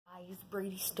guys,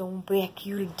 Brady Stone back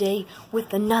here today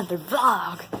with another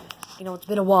vlog. You know, it's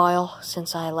been a while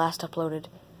since I last uploaded.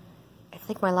 I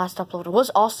think my last upload was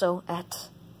also at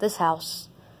this house,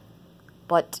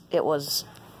 but it was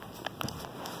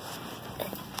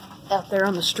out there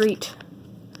on the street.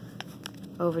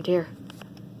 Over there.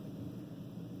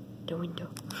 The window.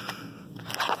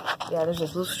 Yeah, there's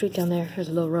this little street down there. There's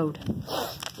a little road.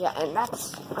 Yeah, and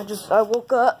that's, I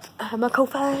woke up, had my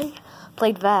coffee,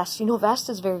 played Vast. You know, Vast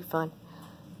is very fun.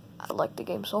 I like the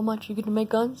game so much. You get to make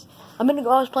guns. A minute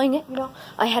ago I was playing it, you know.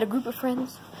 I had a group of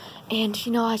friends, and,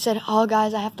 you know, I said, oh,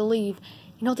 guys, I have to leave.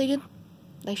 You know what they did?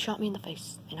 They shot me in the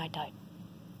face, and I died.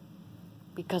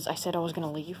 Because I said I was going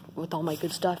to leave with all my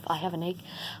good stuff. I had an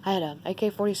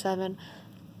AK-47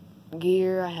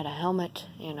 gear, I had a helmet,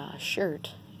 and a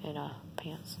shirt, and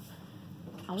pants.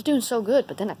 I was doing so good,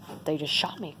 but then they just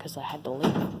shot me because I had to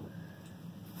leave.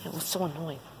 It was so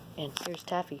annoying. And here's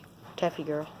Taffy. Taffy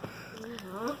girl.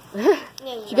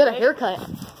 She got a haircut.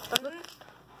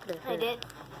 I did.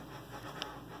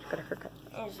 She got a haircut.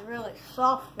 It's really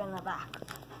soft in the back.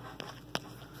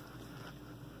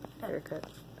 Haircut.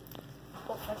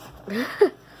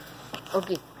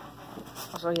 Okay.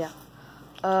 So yeah.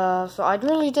 So I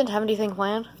really didn't have anything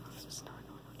planned.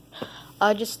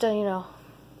 I just, you know,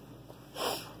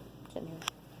 sitting here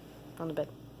on the bed.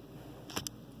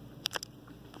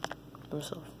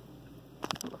 Myself.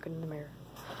 I'm looking in the mirror.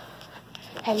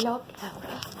 Hello,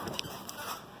 camera.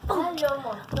 Hello,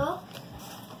 Marco.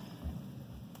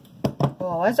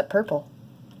 Oh, why is it purple?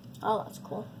 Oh, that's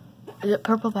cool. Is it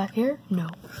purple back here? No.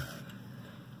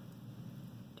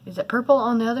 Is it purple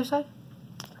on the other side?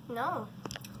 No.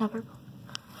 Not purple.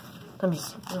 Let me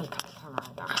see. Let me put the camera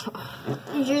down.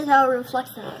 It's just how it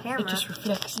reflects in the camera. It just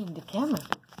reflects in the camera.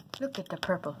 Look at the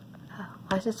purple.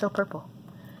 Why is it so purple?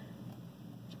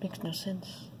 It makes no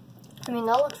sense. I mean,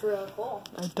 that looks really cool.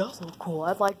 It does look cool.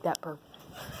 I like that purple.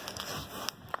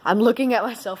 I'm looking at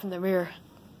myself in the mirror.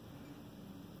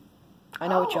 I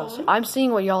know what y'all see. I'm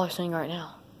seeing what y'all are seeing right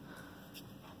now.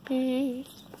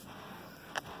 Peace.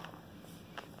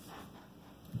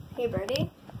 Hey,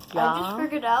 Birdie. Yeah? I just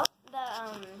figured out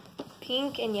that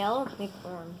pink and yellow make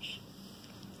orange.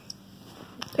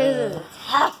 Because it's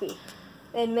happy.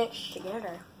 They mix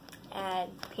together. Add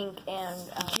pink and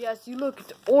Yes, you look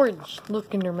at orange.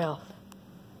 Look in your mouth.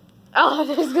 Oh,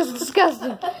 this is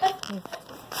disgusting.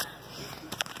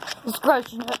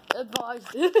 Discretion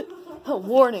advised.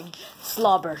 Warning,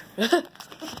 slobber.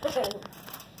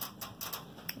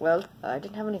 Well, I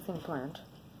didn't have anything planned.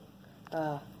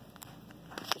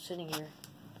 Just sitting here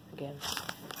again.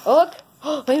 Oh,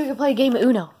 look! Maybe we can play a game of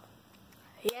Uno.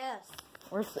 yes.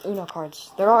 Where's the Uno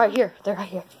cards? They're all right here. They're right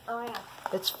here. Oh, yeah.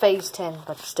 It's phase 10,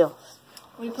 but still.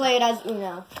 We play it as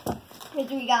Uno. Because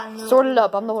we got no. Sort it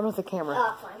up. I'm the one with the camera.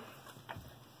 Oh, fine.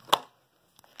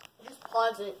 Just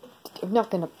pause it. I'm not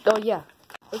gonna. Oh, yeah.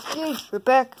 Okay, we're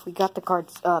back. We got the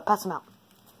cards. Pass them out.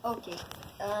 Okay.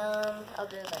 I'll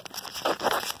do like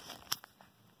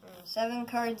 7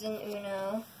 cards in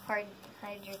Uno. Hide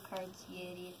your cards, you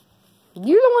idiot.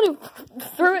 You're the one who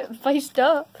threw it faced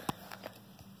up.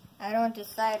 I don't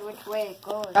decide which way it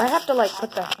goes. I have to, like,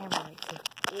 put that camera right here.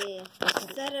 Yeah.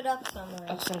 Set it up somewhere.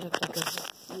 I'll set it like this.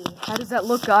 Yeah. How does that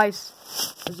look, guys?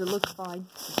 Does it look fine?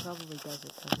 It probably does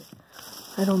it, does it?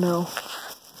 I don't know.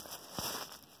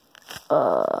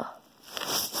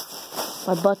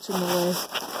 My butt's in the way.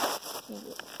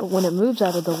 But when it moves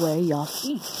out of the way, y'all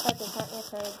see.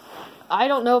 I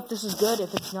don't know if this is good.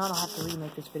 If it's not, I'll have to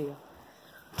remake this video.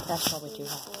 That's probably too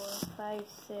high. 4, 5,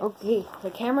 6. Okay,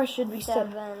 the camera should be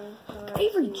set. 7.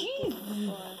 Avery, 2,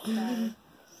 jeez. 4, 5,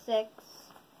 6.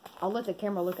 I'll let the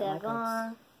camera look at my 7.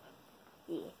 cards.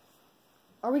 Yeah.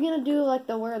 Are we gonna do like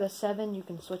where the 7 you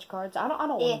can switch cards? I don't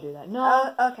want to do that.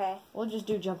 No. Okay. We'll just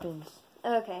do jump-ins.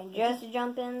 Okay. Just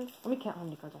jump in. Let me count how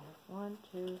many cards I have. 1,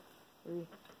 2, 3,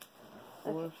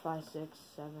 4, 5, 6,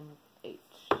 7, 8.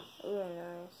 Ooh,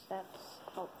 nice. That's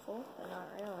helpful, but not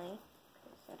really.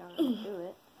 Because I don't know how to do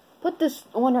it. Put this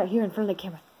one right here in front of the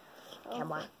camera. Okay.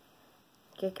 Camera.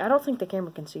 Okay, I don't think the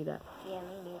camera can see that. Yeah,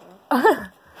 me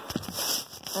neither.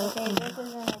 Okay, this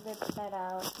isn't a good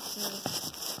setup.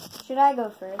 Should I go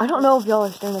first? I don't know if y'all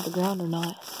are staring at the ground or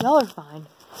not. Y'all are fine.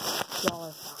 Y'all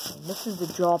are fine. This is the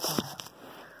draw pile.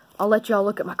 I'll let y'all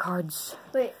look at my cards.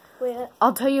 Wait.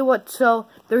 I'll tell you what, so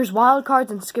there's wild cards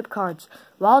and skip cards.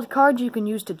 Wild cards you can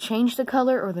use to change the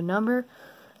color or the number,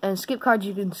 and skip cards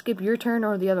you can skip your turn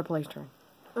or the other player's turn.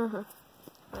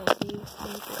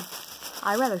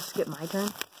 I'd rather skip my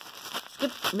turn.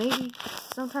 Skip, maybe,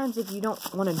 sometimes if you don't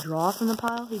want to draw from the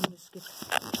pile, you can just skip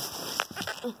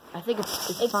it. I think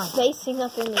it's fine. It's facing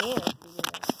up in the air.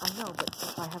 I know, but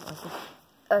if I have it like this.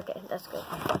 Okay, that's good.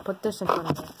 I'll put this in front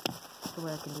of me. The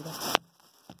way I can do that.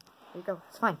 There you go.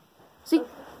 It's fine. See?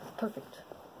 Perfect.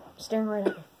 Staring right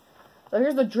at me. So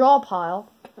here's the draw pile.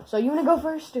 So you want to go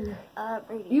first, or?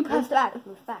 Brady. You pass back.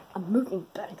 Move back. I'm moving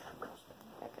back.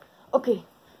 Okay.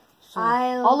 So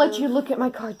I'll let you look at my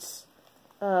cards.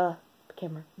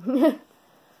 Camera. Look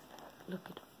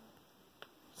at them.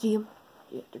 See them?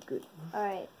 Yeah, they're good.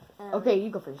 Alright. Okay, you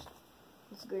go first.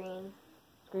 It's green.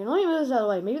 Green. Let me move this out of the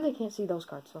way. Maybe they can't see those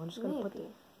cards, so I'm just gonna put the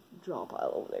draw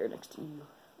pile over there next to you.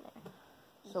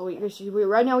 There. So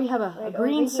right now we have a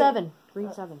green 7.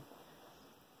 Green 7.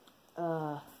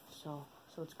 So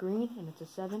it's green and it's a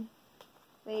 7.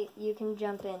 Wait, you can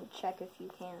jump in. Check if you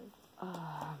can.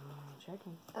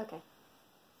 Checking. Okay.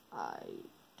 I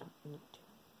don't need to.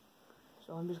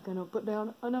 So I'm just gonna put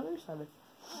down another 7.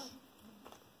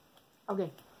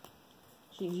 Okay.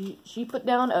 She put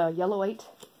down a yellow 8.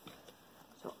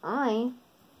 So I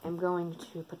am going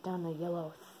to put down the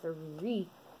yellow 3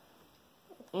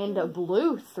 and a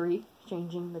blue 3,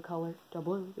 changing the color to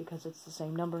blue because it's the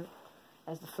same number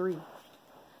as the 3.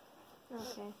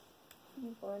 Okay.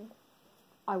 You won.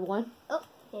 I won. Oh,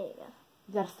 here you go.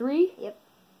 You got a 3? Yep.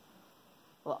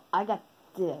 Well, I got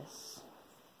this.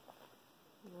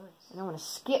 Nice. And I want to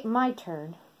skip my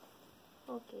turn.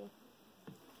 Okay.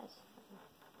 That's fine.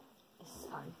 It's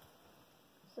fine.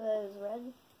 So is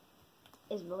red?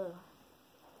 Is blue.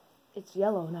 It's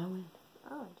yellow and I win.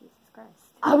 Oh, Jesus Christ.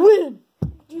 I win!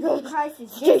 Jesus Christ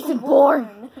is Jason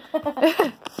Bourne!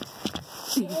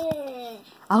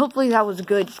 Hopefully that was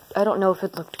good. I don't know if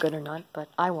it looked good or not, but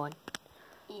I won.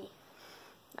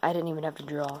 I didn't even have to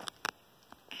draw.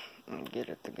 I'm good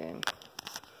at the game.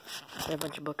 I have a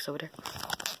bunch of books over there.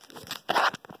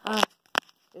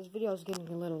 This video is getting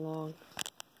a little long.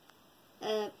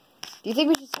 Do you think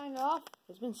we should sign it off?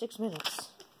 It's been 6 minutes.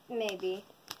 Maybe.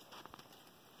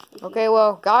 Okay,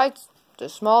 well, guys, it's a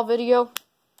small video.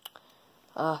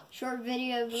 Short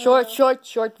video.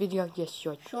 Short video. Yes,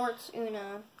 short. Shorts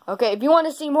Uno. Okay, if you want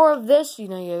to see more of this, you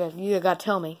gotta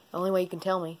tell me. The only way you can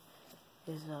tell me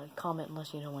is comment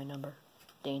unless you know my number.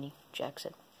 Danny,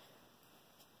 Jackson,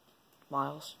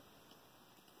 Miles,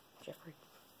 Jeffrey.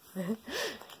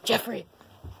 Jeffrey.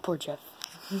 Poor Jeff.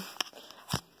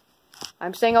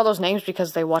 I'm saying all those names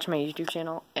because they watch my YouTube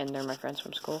channel and they're my friends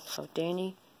from school. So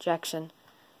Danny, Jackson,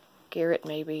 Garrett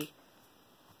maybe,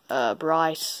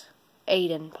 Bryce,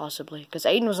 Aiden possibly. Because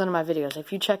Aiden was in my videos.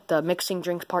 If you check the Mixing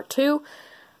Drinks Part 2,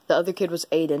 the other kid was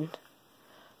Aiden.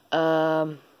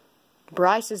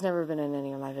 Bryce has never been in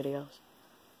any of my videos,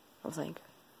 I think.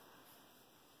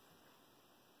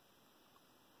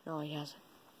 No, he hasn't.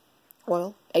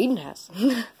 Well, Aiden has.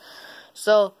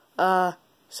 So,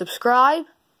 subscribe,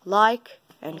 like,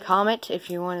 and comment if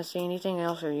you want to see anything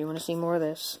else or you want to see more of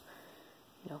this.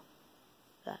 You know,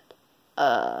 that.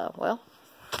 Well,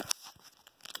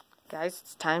 guys,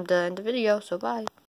 it's time to end the video, so bye.